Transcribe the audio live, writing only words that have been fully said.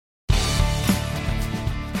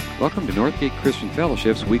Welcome to Northgate Christian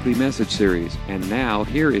Fellowship's weekly message series. And now,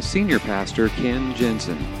 here is Senior Pastor Ken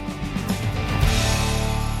Jensen.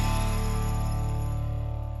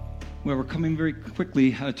 Well, we're coming very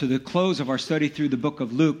quickly to the close of our study through the book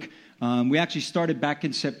of Luke. We actually started back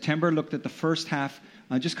in September, looked at the first half,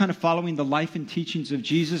 just kind of following the life and teachings of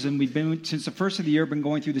Jesus. And we've been, since the first of the year, been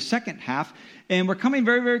going through the second half. And we're coming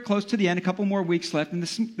very, very close to the end, a couple more weeks left. And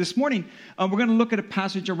this morning, we're going to look at a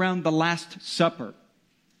passage around the Last Supper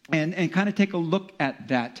and kind of take a look at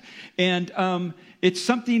that. And it's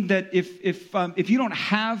something that if you don't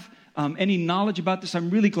have any knowledge about this, I'm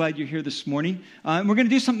really glad you're here this morning. And we're going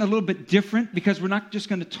to do something a little bit different because we're not just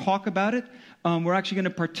going to talk about it. We're actually going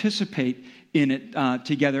to participate in it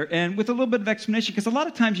together, and with a little bit of explanation, because a lot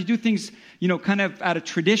of times you do things, kind of out of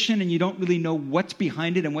tradition, and you don't really know what's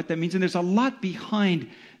behind it and what that means. And there's a lot behind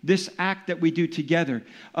this act that we do together.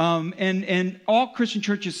 And all Christian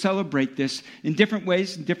churches celebrate this in different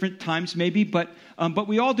ways, in different times maybe, but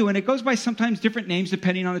we all do. And it goes by sometimes different names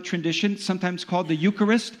depending on the tradition, sometimes called the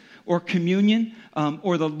Eucharist or communion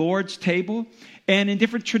or the Lord's table. And in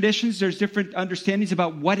different traditions, there's different understandings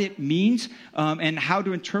about what it means and how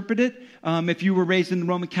to interpret it. If you were raised in the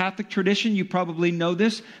Roman Catholic tradition, you probably know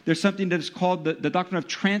this. There's something that is called the doctrine of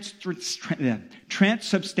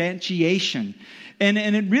transubstantiation. And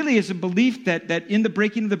it really is a belief that in the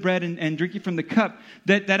breaking of the bread and drinking from the cup,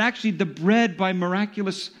 that actually the bread, by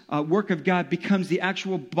miraculous work of God, becomes the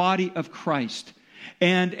actual body of Christ.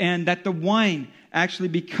 And that the wine actually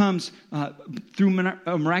becomes, through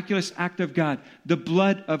a miraculous act of God, the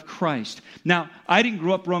blood of Christ. Now, I didn't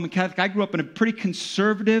grow up Roman Catholic. I grew up in a pretty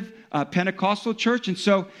conservative Pentecostal church. And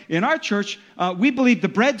so in our church, we believe the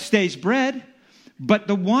bread stays bread, but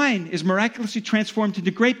the wine is miraculously transformed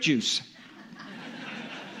into grape juice.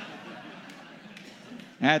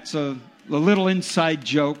 That's a little inside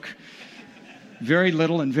joke. Very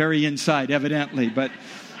little and very inside, evidently. But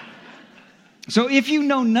so if you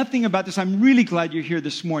know nothing about this, I'm really glad you're here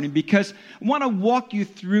this morning, because I want to walk you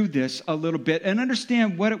through this a little bit and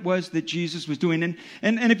understand what it was that Jesus was doing.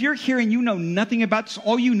 And if you're here and you know nothing about this,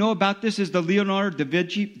 all you know about this is the Leonardo da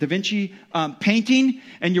Vinci painting,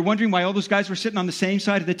 and you're wondering why all those guys were sitting on the same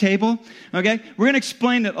side of the table, okay? We're going to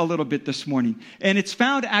explain it a little bit this morning. And it's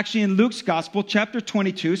found actually in Luke's Gospel, chapter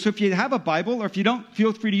 22. So if you have a Bible, or if you don't,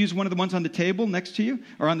 feel free to use one of the ones on the table next to you,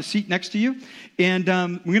 or on the seat next to you. And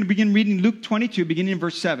we're going to begin reading Luke 22, beginning in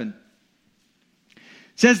verse 7. It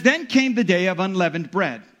says, "Then came the day of unleavened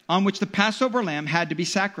bread, on which the Passover lamb had to be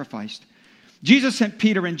sacrificed. Jesus sent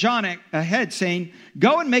Peter and John ahead, saying,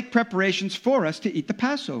 'Go and make preparations for us to eat the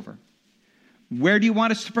Passover.' 'Where do you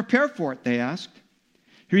want us to prepare for it?' they asked.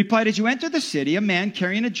 He replied, 'As you enter the city, a man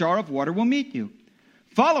carrying a jar of water will meet you.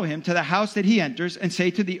 Follow him to the house that he enters, and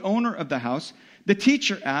say to the owner of the house, "The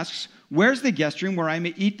teacher asks, where's the guest room where I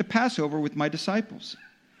may eat the Passover with my disciples?"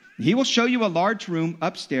 He will show you a large room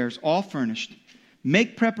upstairs, all furnished.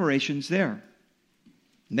 Make preparations there.'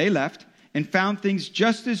 And they left and found things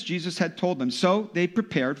just as Jesus had told them. So they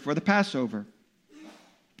prepared for the Passover.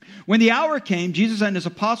 When the hour came, Jesus and his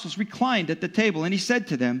apostles reclined at the table, and he said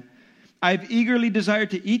to them, 'I have eagerly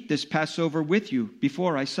desired to eat this Passover with you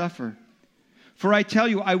before I suffer. For I tell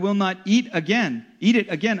you, I will not eat it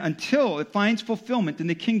again until it finds fulfillment in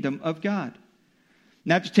the kingdom of God.'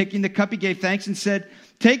 And after taking the cup, he gave thanks and said,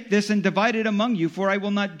 'Take this and divide it among you, for I will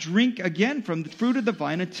not drink again from the fruit of the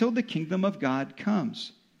vine until the kingdom of God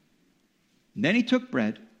comes.' And then he took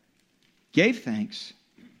bread, gave thanks,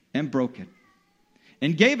 and broke it,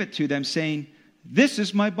 and gave it to them, saying, 'This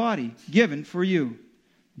is my body given for you.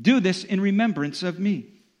 Do this in remembrance of me.'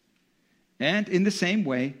 And in the same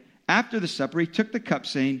way, after the supper, he took the cup,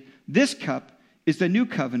 saying, 'This cup is the new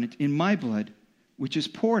covenant in my blood, which is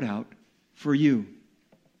poured out for you.'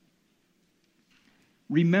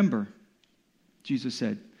 Remember," Jesus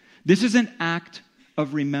said. This is an act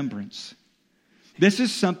of remembrance. This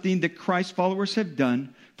is something that Christ's followers have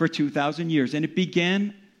done for 2,000 years. And it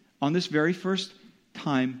began on this very first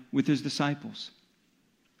time with his disciples.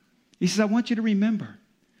 He says, "I want you to remember."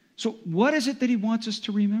 So what is it that he wants us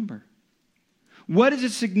to remember? What is the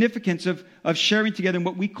significance of sharing together in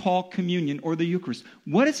what we call communion or the Eucharist?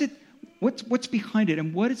 What is it? What's behind it?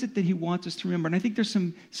 And what is it that he wants us to remember? And I think there's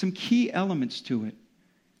some key elements to it.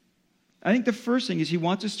 I think the first thing is he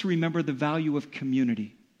wants us to remember the value of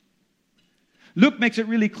community. Luke makes it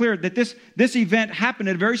really clear that this event happened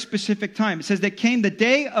at a very specific time. It says that came the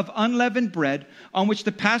day of unleavened bread on which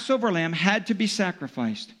the Passover lamb had to be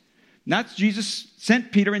sacrificed. And that's Jesus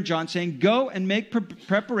sent Peter and John saying, "Go and make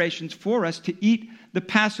preparations for us to eat the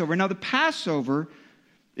Passover." Now the Passover,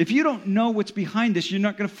 if you don't know what's behind this, you're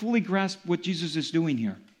not going to fully grasp what Jesus is doing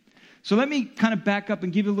here. So let me kind of back up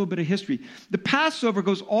and give you a little bit of history. The Passover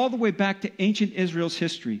goes all the way back to ancient Israel's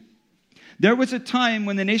history. There was a time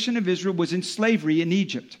when the nation of Israel was in slavery in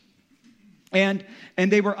Egypt. And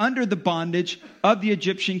they were under the bondage of the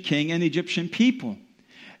Egyptian king and the Egyptian people.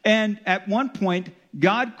 And at one point,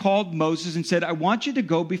 God called Moses and said, I want you to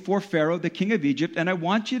go before Pharaoh, the king of Egypt, and I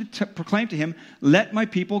want you to proclaim to him, let my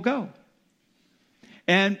people go.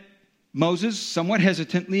 And Moses, somewhat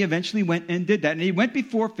hesitantly, eventually went and did that. And he went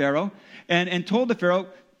before Pharaoh and told the Pharaoh,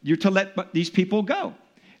 you're to let these people go.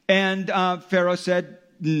 And Pharaoh said,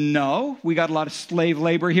 no, we got a lot of slave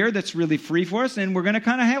labor here that's really free for us, and we're going to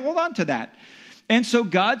kind of hold on to that. And so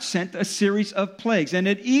God sent a series of plagues. And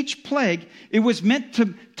at each plague, it was meant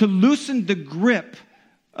to loosen the grip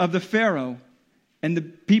of the Pharaoh and the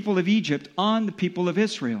people of Egypt on the people of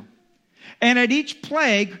Israel. And at each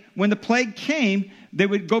plague, when the plague came, they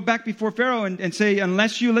would go back before Pharaoh and say,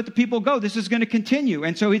 unless you let the people go, this is going to continue.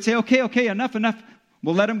 And so he'd say, okay, enough,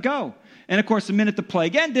 we'll let them go. And of course, the minute the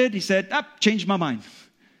plague ended, he said, changed my mind.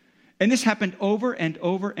 And this happened over and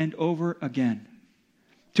over and over again.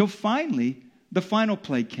 Till finally, the final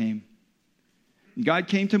plague came. God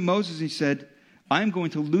came to Moses and he said, I'm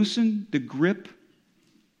going to loosen the grip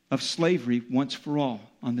of slavery once for all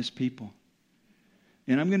on this people.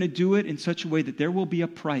 And I'm going to do it in such a way that there will be a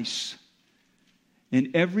price.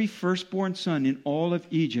 And every firstborn son in all of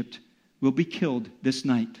Egypt will be killed this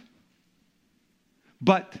night.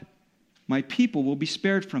 But my people will be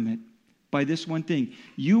spared from it by this one thing.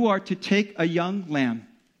 You are to take a young lamb,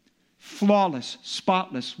 flawless,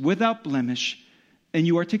 spotless, without blemish, and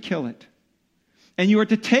you are to kill it. And you are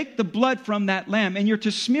to take the blood from that lamb, and you're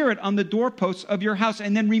to smear it on the doorposts of your house,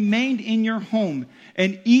 and then remain in your home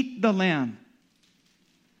and eat the lamb.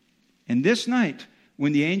 And this night,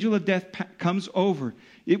 when the angel of death comes over,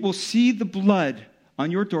 it will see the blood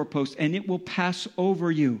on your doorpost, and it will pass over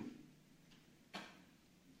you.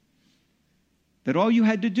 That all you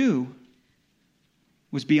had to do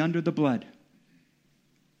was be under the blood.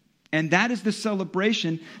 And that is the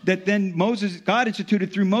celebration that then God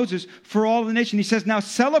instituted through Moses for all the nation. He says, now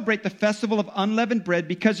celebrate the festival of unleavened bread,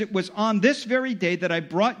 because it was on this very day that I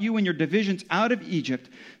brought you and your divisions out of Egypt.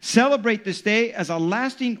 Celebrate this day as a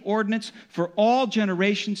lasting ordinance for all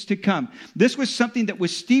generations to come. This was something that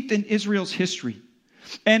was steeped in Israel's history.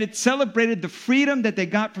 And it celebrated the freedom that they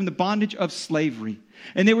got from the bondage of slavery.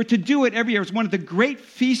 And they were to do it every year. It was one of the great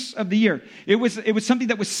feasts of the year. It was something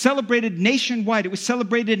that was celebrated nationwide. It was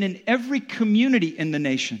celebrated in every community in the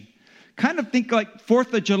nation. Kind of think like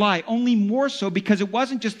 4th of July, only more so because it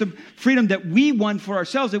wasn't just the freedom that we won for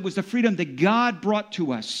ourselves. It was the freedom that God brought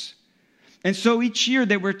to us. And so each year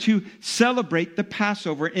they were to celebrate the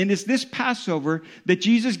Passover. And it's this Passover that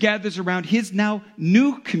Jesus gathers around his now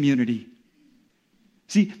new community.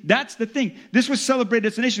 See, that's the thing. This was celebrated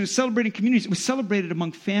as a nation. It was celebrated in communities. It was celebrated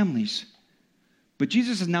among families. But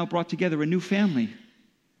Jesus has now brought together a new family,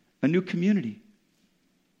 a new community.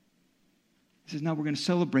 He says, now we're going to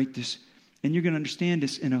celebrate this, and you're going to understand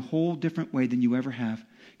this in a whole different way than you ever have.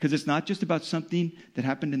 Because it's not just about something that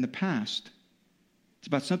happened in the past. It's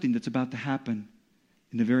about something that's about to happen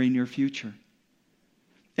in the very near future.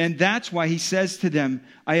 And that's why he says to them,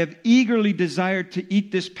 I have eagerly desired to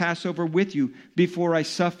eat this Passover with you before I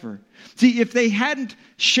suffer. See, if they hadn't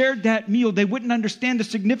shared that meal, they wouldn't understand the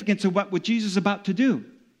significance of what Jesus is about to do.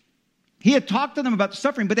 He had talked to them about the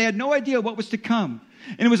suffering, but they had no idea what was to come.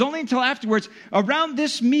 And it was only until afterwards, around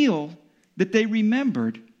this meal, that they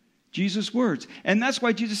remembered Jesus' words. And that's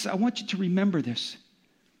why Jesus said, I want you to remember this,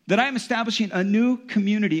 that I'm establishing a new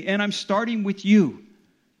community, and I'm starting with you.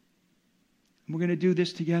 We're going to do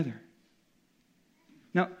this together.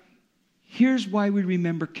 Now, here's why we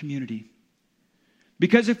remember community.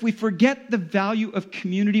 Because if we forget the value of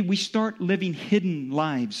community, we start living hidden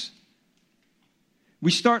lives.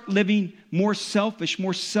 We start living more selfish,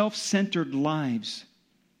 more self-centered lives.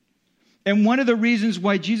 And one of the reasons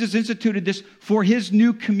why Jesus instituted this for his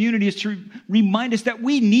new community is to remind us that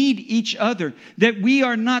we need each other, that we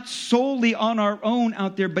are not solely on our own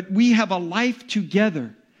out there, but we have a life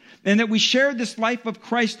together. And that we share this life of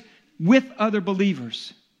Christ with other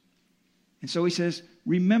believers. And so he says,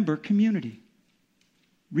 remember community.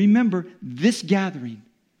 Remember this gathering.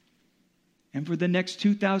 And for the next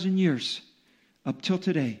 2,000 years, up till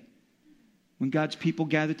today, when God's people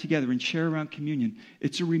gather together and share around communion,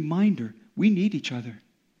 it's a reminder we need each other.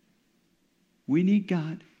 We need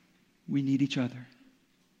God. We need each other.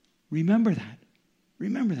 Remember that.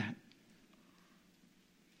 Remember that.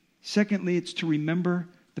 Secondly, it's to remember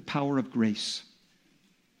the power of grace.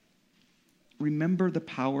 Remember the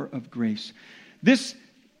power of grace. This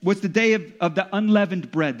was the day of the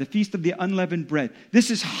unleavened bread, the Feast of the Unleavened Bread. This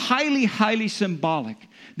is highly, highly symbolic.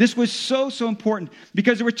 This was so, so important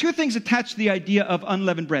because there were two things attached to the idea of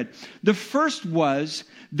unleavened bread. The first was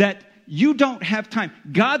that you don't have time.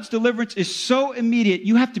 God's deliverance is so immediate,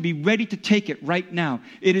 you have to be ready to take it right now.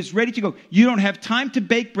 It is ready to go. You don't have time to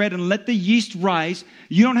bake bread and let the yeast rise.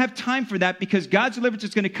 You don't have time for that because God's deliverance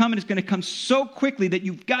is going to come, and it's going to come so quickly that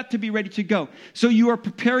you've got to be ready to go. So you are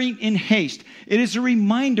preparing in haste. It is a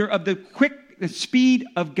reminder of the speed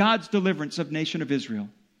of God's deliverance of nation of Israel.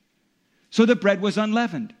 So the bread was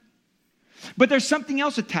unleavened. But there's something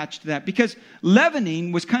else attached to that because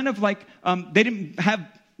leavening was kind of like they didn't have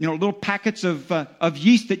little packets of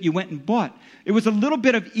yeast that you went and bought. It was a little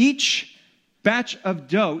bit of each batch of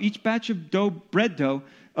dough, bread dough,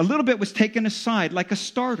 a little bit was taken aside like a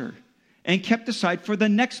starter and kept aside for the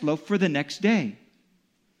next loaf for the next day.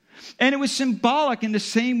 And it was symbolic in the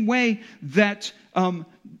same way that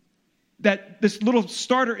this little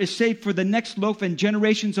starter is saved for the next loaf and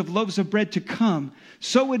generations of loaves of bread to come.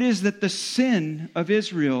 So it is that the sin of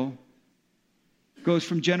Israel goes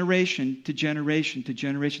from generation to generation to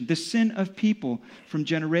generation. The sin of people from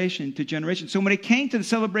generation to generation. So when it came to the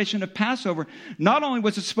celebration of Passover, not only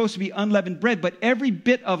was it supposed to be unleavened bread, but every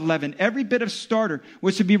bit of leaven, every bit of starter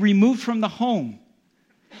was to be removed from the home.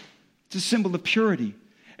 It's a symbol of purity.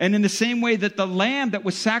 And in the same way that the lamb that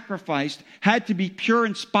was sacrificed had to be pure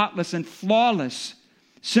and spotless and flawless,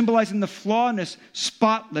 symbolizing the flawless,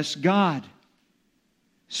 spotless God.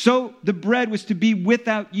 So the bread was to be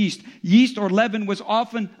without yeast. Yeast or leaven was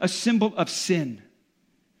often a symbol of sin.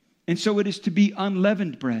 And so it is to be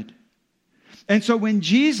unleavened bread. And so when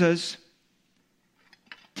Jesus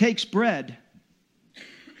takes bread,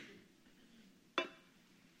 it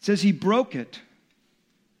says he broke it.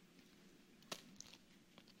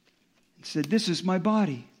 He said, "This is my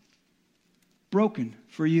body, broken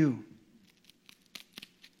for you."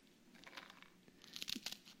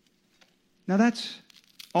 Now that's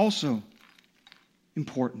also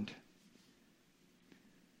important.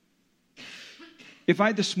 If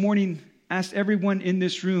I this morning asked everyone in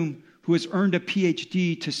this room who has earned a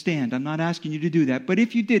PhD to stand, I'm not asking you to do that, but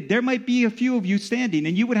if you did, there might be a few of you standing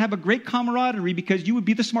and you would have a great camaraderie because you would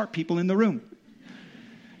be the smart people in the room.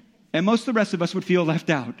 And most of the rest of us would feel left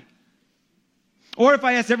out. Or if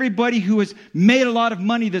I asked everybody who has made a lot of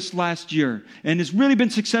money this last year and has really been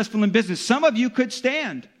successful in business, some of you could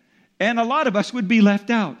stand. And a lot of us would be left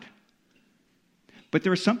out. But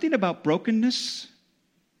there is something about brokenness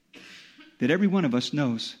that every one of us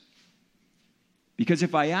knows. Because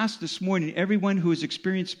if I ask this morning everyone who has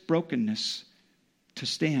experienced brokenness to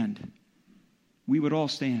stand, we would all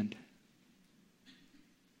stand.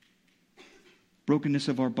 Brokenness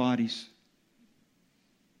of our bodies,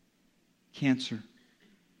 cancer,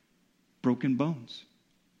 broken bones,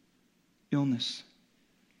 illness,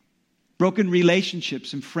 broken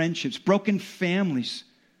relationships and friendships, broken families,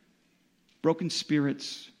 broken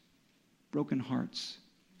spirits, broken hearts.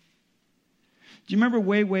 Do you remember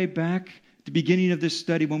way back at the beginning of this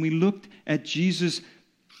study when we looked at Jesus'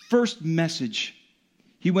 first message?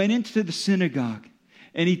 He went into the synagogue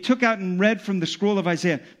and he took out and read from the scroll of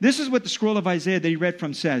Isaiah. This is what the scroll of Isaiah that he read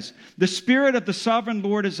from says. "The Spirit of the sovereign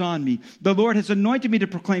Lord is on me. The Lord has anointed me to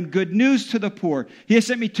proclaim good news to the poor. He has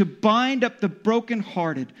sent me to bind up the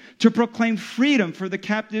brokenhearted, to proclaim freedom for the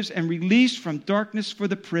captives and release from darkness for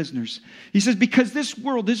the prisoners." He says, because this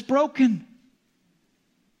world is broken.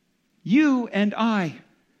 You and I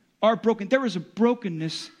are broken. There is a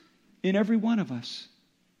brokenness in every one of us.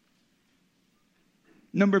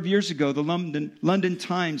 A number of years ago, the London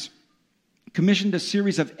Times commissioned a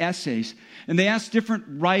series of essays, and they asked different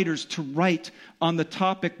writers to write on the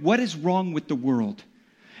topic, what is wrong with the world?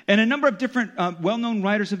 And a number of different well-known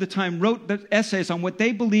writers of the time wrote the essays on what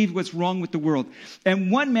they believed was wrong with the world.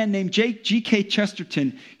 And one man named G.K.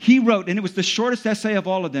 Chesterton, he wrote, and it was the shortest essay of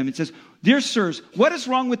all of them. It says, "Dear sirs, what is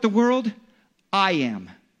wrong with the world? I am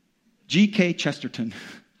G.K. Chesterton."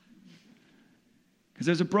 Because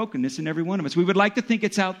there's a brokenness in every one of us. We would like to think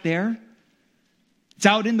it's out there. It's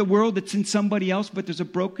out in the world. It's in somebody else. But there's a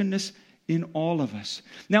brokenness in all of us.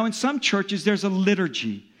 Now, in some churches, there's a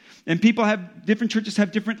liturgy. And different churches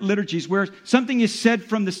have different liturgies where something is said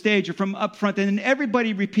from the stage or from up front. And then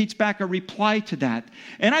everybody repeats back a reply to that.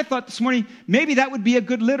 And I thought this morning, maybe that would be a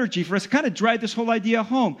good liturgy for us to kind of drive this whole idea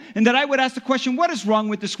home. And that I would ask the question, what is wrong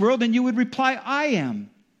with this world? And you would reply, I am.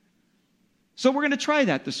 So we're going to try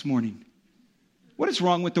that this morning. What is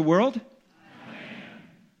wrong with the world? I am.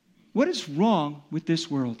 What is wrong with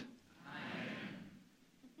this world? I am.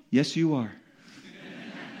 Yes, you are.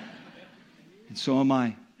 And so am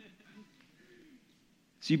I.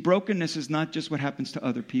 See, brokenness is not just what happens to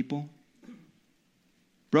other people.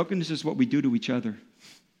 Brokenness is what we do to each other.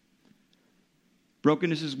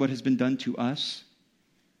 Brokenness is what has been done to us,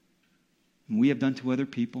 and we have done to other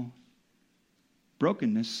people.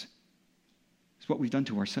 Brokenness is what we've done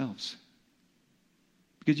to ourselves.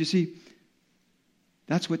 Because you see,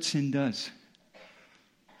 that's what sin does.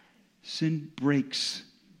 Sin breaks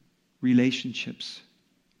relationships.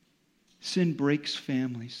 Sin breaks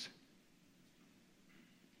families.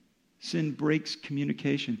 Sin breaks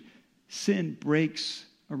communication. Sin breaks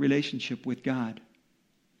a relationship with God.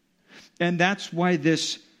 And that's why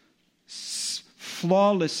this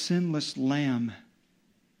flawless, sinless lamb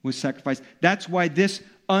was sacrificed. That's why this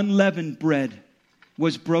unleavened bread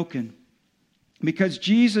was broken. Because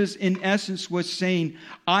Jesus, in essence, was saying,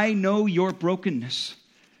 I know your brokenness,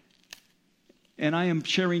 and I am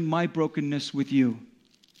sharing my brokenness with you.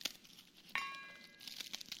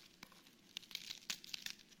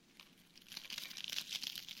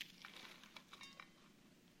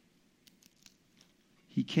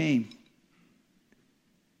 He came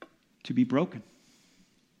to be broken.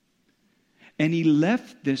 And he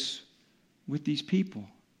left this with these people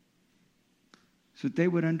so that they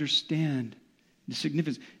would understand the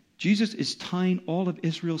significance. Jesus is tying all of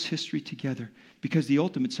Israel's history together because the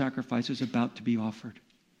ultimate sacrifice is about to be offered.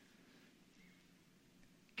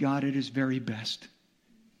 God at his very best,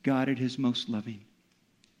 God at his most loving,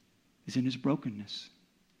 is in his brokenness.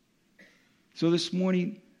 So this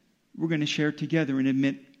morning, we're going to share together and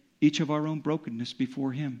admit each of our own brokenness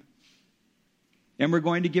before him. And we're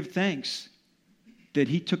going to give thanks that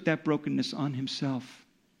he took that brokenness on himself.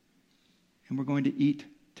 And we're going to eat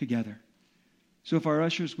together. So if our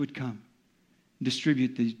ushers would come and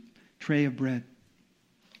distribute the tray of bread.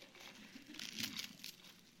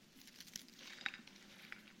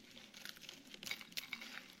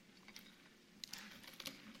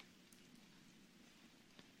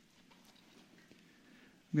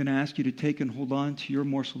 I'm going to ask you to take and hold on to your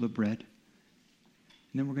morsel of bread.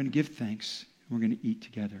 And then we're going to give thanks. And we're going to eat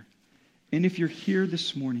together. And if you're here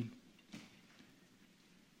this morning,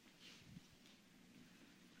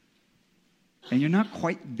 and you're not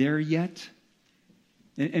quite there yet,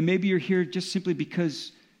 and maybe you're here just simply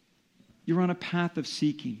because you're on a path of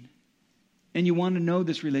seeking, and you want to know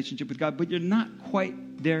this relationship with God, but you're not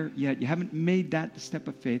quite there yet. You haven't made that step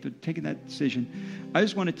of faith or taken that decision. I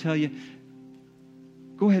just want to tell you,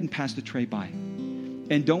 go ahead and pass the tray by.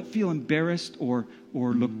 And don't feel embarrassed or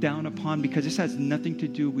looked down upon, because this has nothing to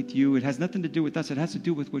do with you. It has nothing to do with us. It has to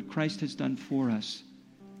do with what Christ has done for us.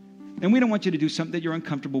 And we don't want you to do something that you're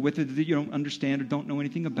uncomfortable with or that you don't understand or don't know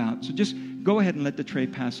anything about. So just go ahead and let the tray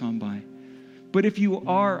pass on by. But if you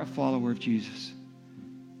are a follower of Jesus,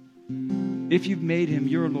 if you've made him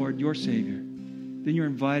your Lord, your Savior, then you're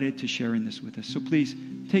invited to share in this with us. So please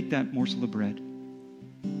take that morsel of bread.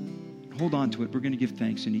 Hold on to it. We're going to give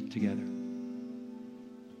thanks and eat together.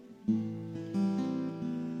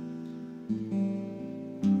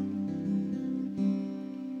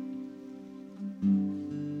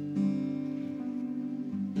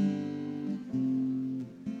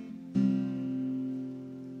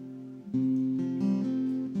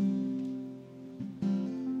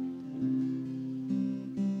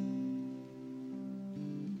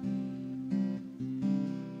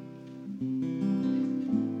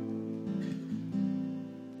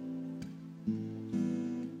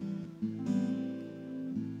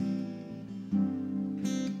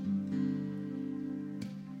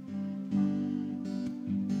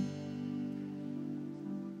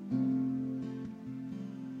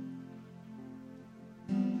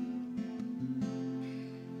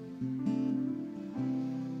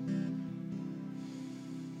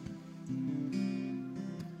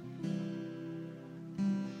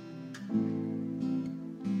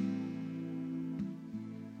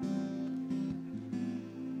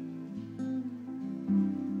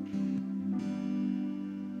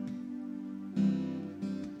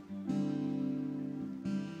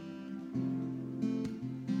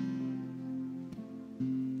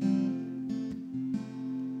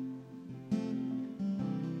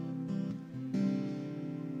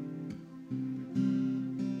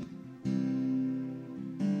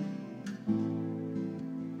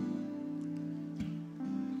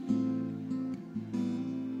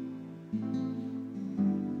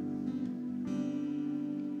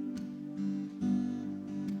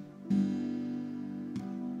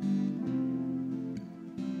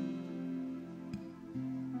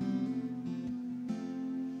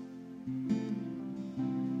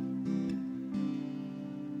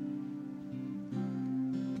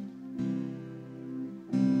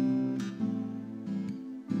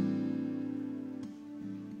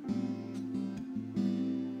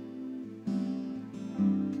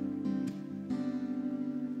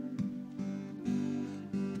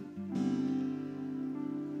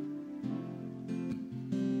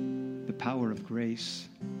 power of grace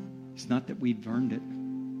is not that we've earned it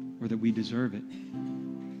or that we deserve it,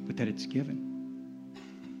 but that it's given.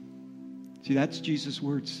 See, that's Jesus'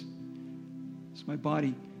 words. It's my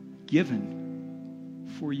body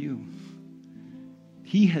given for you.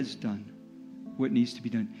 He has done what needs to be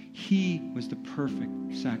done. He was the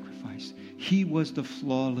perfect sacrifice. He was the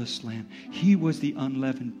flawless lamb. He was the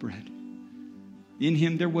unleavened bread. In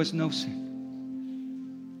him there was no sin.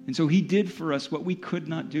 And so he did for us what we could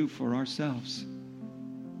not do for ourselves.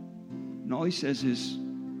 And all he says is,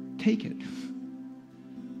 take it.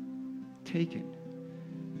 Take it.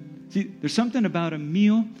 See, there's something about a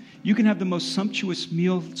meal. You can have the most sumptuous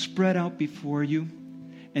meal spread out before you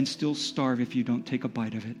and still starve if you don't take a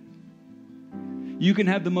bite of it. You can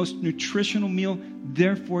have the most nutritional meal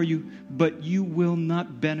there for you, but you will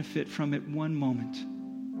not benefit from it one moment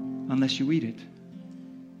unless you eat it.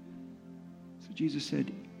 So Jesus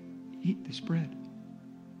said, eat this bread.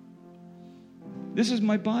 This is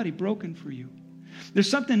my body broken for you. There's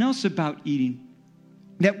something else about eating,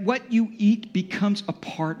 that what you eat becomes a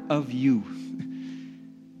part of you.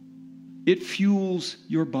 It fuels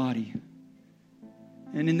your body.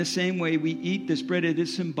 And in the same way we eat this bread, it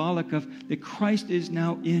is symbolic of that Christ is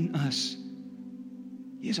now in us.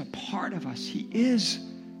 He is a part of us. He is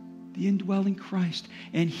the indwelling Christ,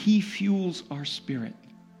 and he fuels our spirit.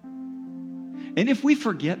 And if we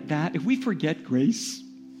forget that, if we forget grace,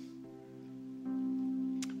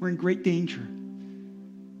 we're in great danger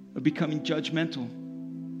of becoming judgmental,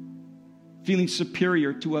 feeling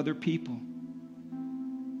superior to other people.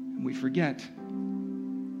 And we forget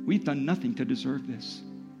we've done nothing to deserve this.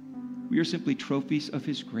 We are simply trophies of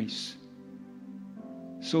his grace.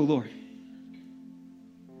 So, Lord,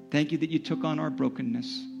 thank you that you took on our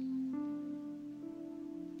brokenness.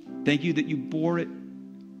 Thank you that you bore it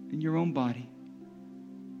in your own body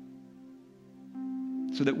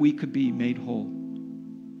so that we could be made whole.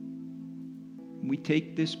 And we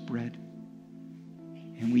take this bread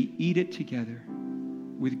and we eat it together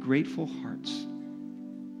with grateful hearts,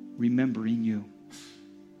 remembering you.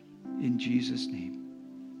 In Jesus'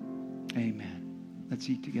 name, amen. Let's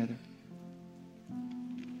eat together.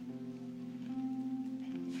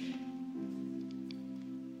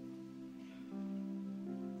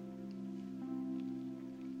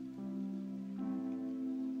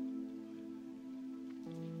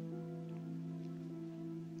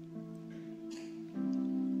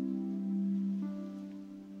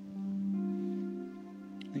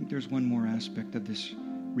 I think there's one more aspect of this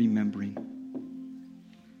remembering.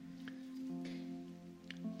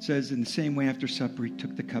 It says, in the same way after supper, he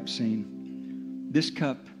took the cup, saying, this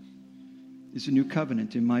cup is a new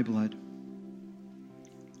covenant in my blood.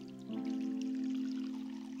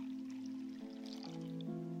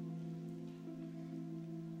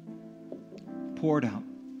 Poured out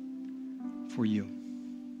for you.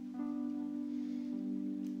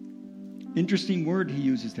 Interesting word he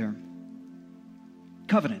uses there.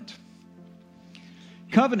 Covenant.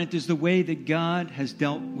 Covenant is the way that God has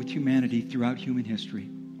dealt with humanity throughout human history.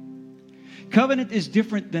 Covenant is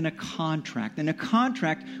different than a contract. In a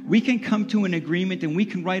contract, we can come to an agreement and we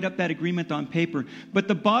can write up that agreement on paper. But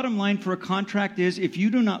the bottom line for a contract is, if you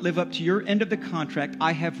do not live up to your end of the contract,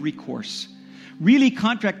 I have recourse. Really,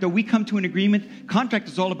 contract, though, we come to an agreement. Contract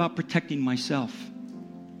is all about protecting myself.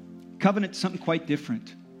 Covenant is something quite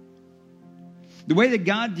different. The way that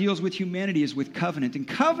God deals with humanity is with covenant. And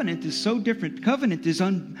covenant is so different. Covenant is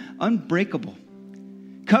unbreakable.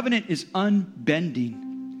 Covenant is unbending.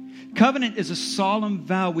 Covenant is a solemn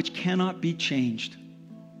vow which cannot be changed.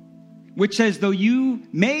 Which says, though you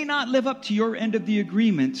may not live up to your end of the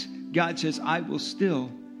agreement, God says, I will still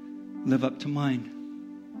live up to mine.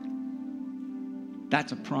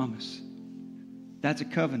 That's a promise. That's a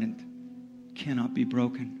covenant. Cannot be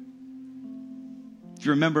broken. If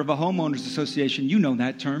you're a member of a homeowners association, you know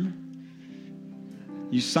that term.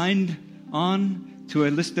 You signed on to a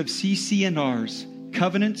list of CC&Rs,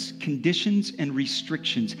 covenants, conditions, and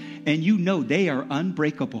restrictions, and you know they are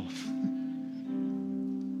unbreakable.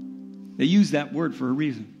 They use that word for a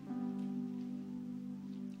reason.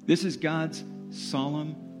 This is God's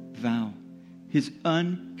solemn vow, his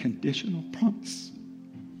unconditional promise.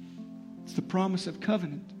 It's the promise of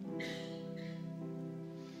covenant.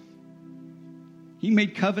 He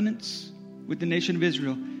made covenants with the nation of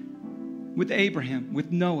Israel, with Abraham,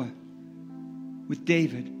 with Noah, with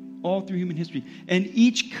David, all through human history. And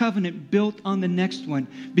each covenant built on the next one,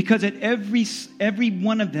 because at every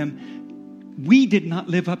one of them, we did not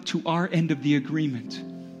live up to our end of the agreement.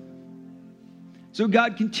 So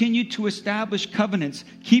God continued to establish covenants,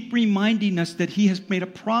 keep reminding us that he has made a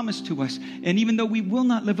promise to us. And even though we will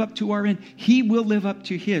not live up to our end, he will live up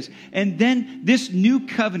to his. And then this new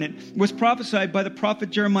covenant was prophesied by the prophet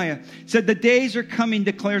Jeremiah. It said, the days are coming,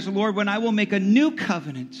 declares the Lord, when I will make a new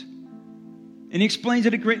covenant. And he explains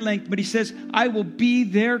it at great length, but he says, I will be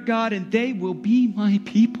their God and they will be my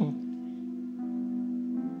people.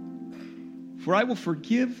 For I will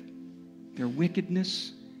forgive their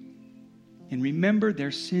wickedness and remember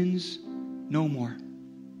their sins no more.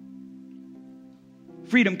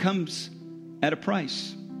 Freedom comes at a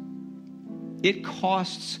price. It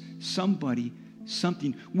costs somebody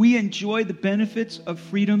something. We enjoy the benefits of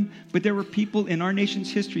freedom, but there were people in our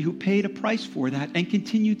nation's history who paid a price for that and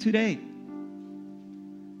continue today.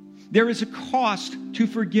 There is a cost to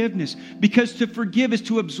forgiveness, because to forgive is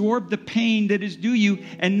to absorb the pain that is due you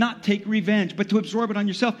and not take revenge, but to absorb it on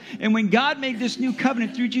yourself. And when God made this new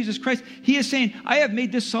covenant through Jesus Christ, he is saying, I have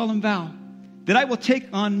made this solemn vow that I will take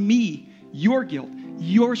on me your guilt,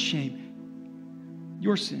 your shame,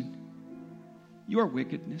 your sin, your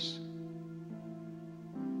wickedness.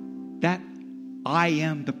 That I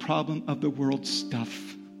am the problem of the world's stuff.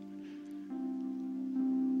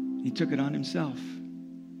 He took it on himself.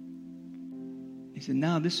 He said,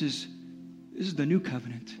 now this is the new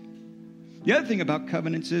covenant. The other thing about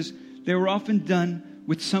covenants is they were often done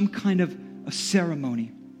with some kind of a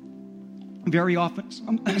ceremony. Very often,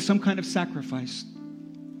 some kind of sacrifice.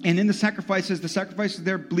 And in the sacrifices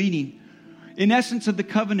they're bleeding. In essence of the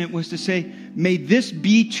covenant was to say, may this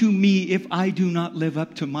be to me if I do not live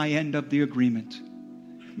up to my end of the agreement.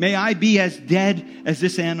 May I be as dead as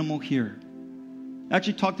this animal here.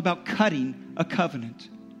 Actually talked about cutting a covenant.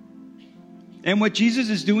 And what Jesus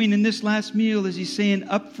is doing in this last meal is he's saying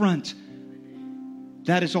up front,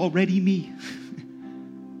 that is already me.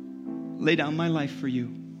 Lay down my life for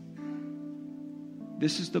you.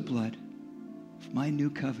 This is the blood of my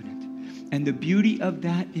new covenant. And the beauty of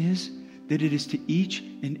that is that it is to each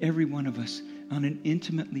and every one of us on an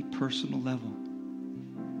intimately personal level.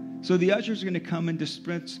 So the ushers are going to come and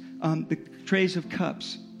dispense the trays of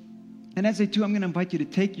cups. And as they do, I'm going to invite you to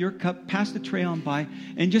take your cup, pass the tray on by,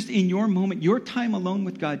 and just in your moment, your time alone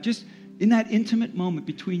with God, just in that intimate moment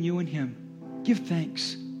between you and him, give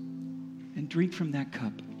thanks and drink from that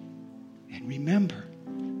cup. And remember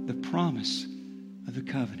the promise of the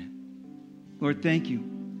covenant. Lord, thank you.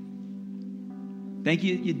 Thank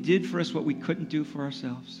you that you did for us what we couldn't do for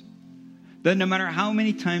ourselves. That no matter how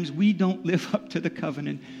many times we don't live up to the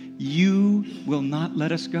covenant, you will not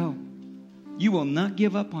let us go. You will not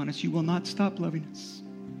give up on us. You will not stop loving us.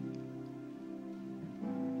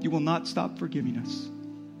 You will not stop forgiving us.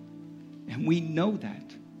 And we know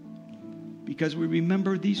that because we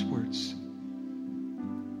remember these words.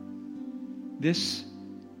 This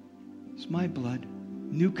is my blood,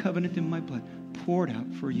 new covenant in my blood, poured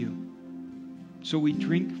out for you. So we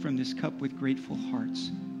drink from this cup with grateful hearts.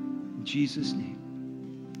 In Jesus'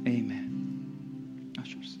 name, amen.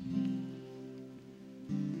 Ushers.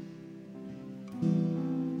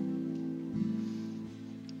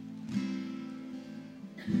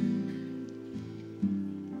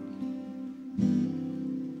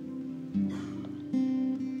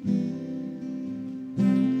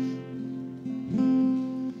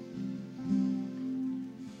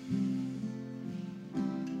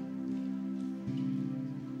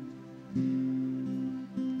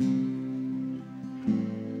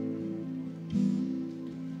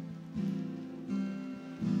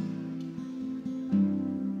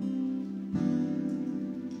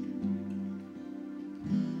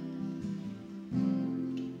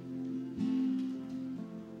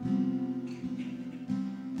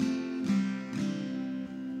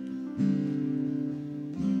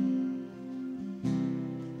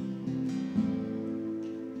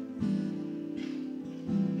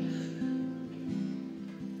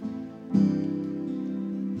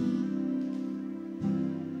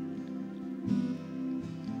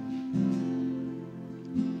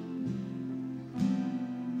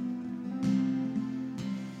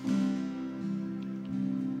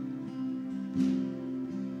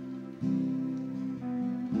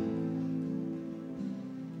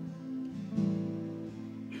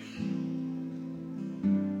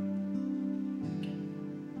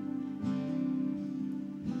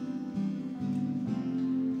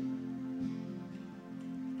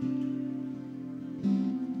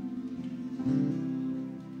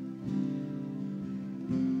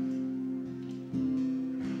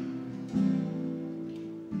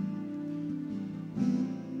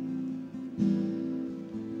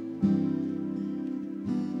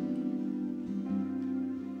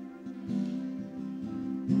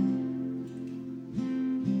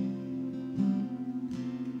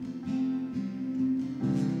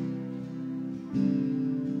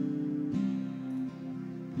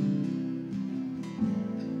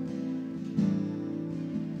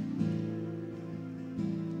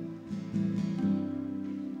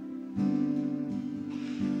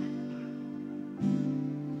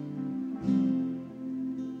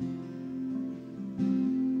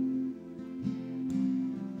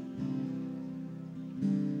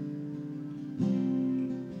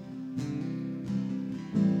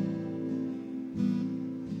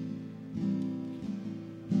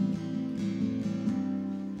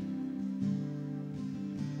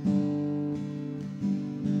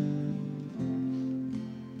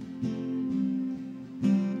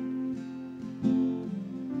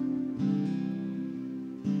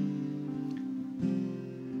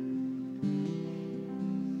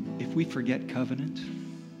 we forget covenant,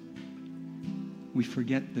 we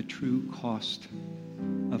forget the true cost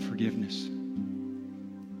of forgiveness.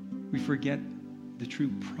 We forget the true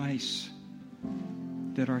price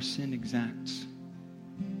that our sin exacts.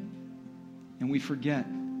 And we forget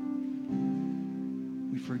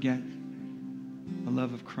the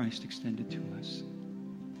love of Christ extended to us.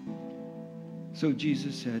 So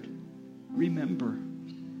Jesus said, remember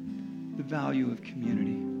the value of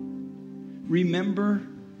community. Remember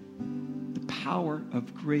the power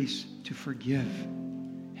of grace to forgive.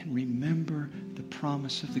 And remember the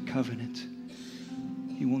promise of the covenant.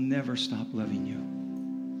 He will never stop loving you.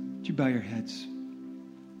 Would you bow your heads?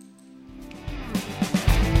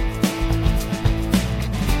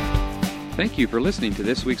 Thank you for listening to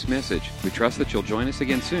this week's message. We trust that you'll join us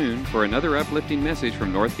again soon for another uplifting message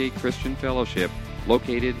from Northgate Christian Fellowship,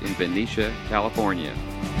 located in Benicia, California.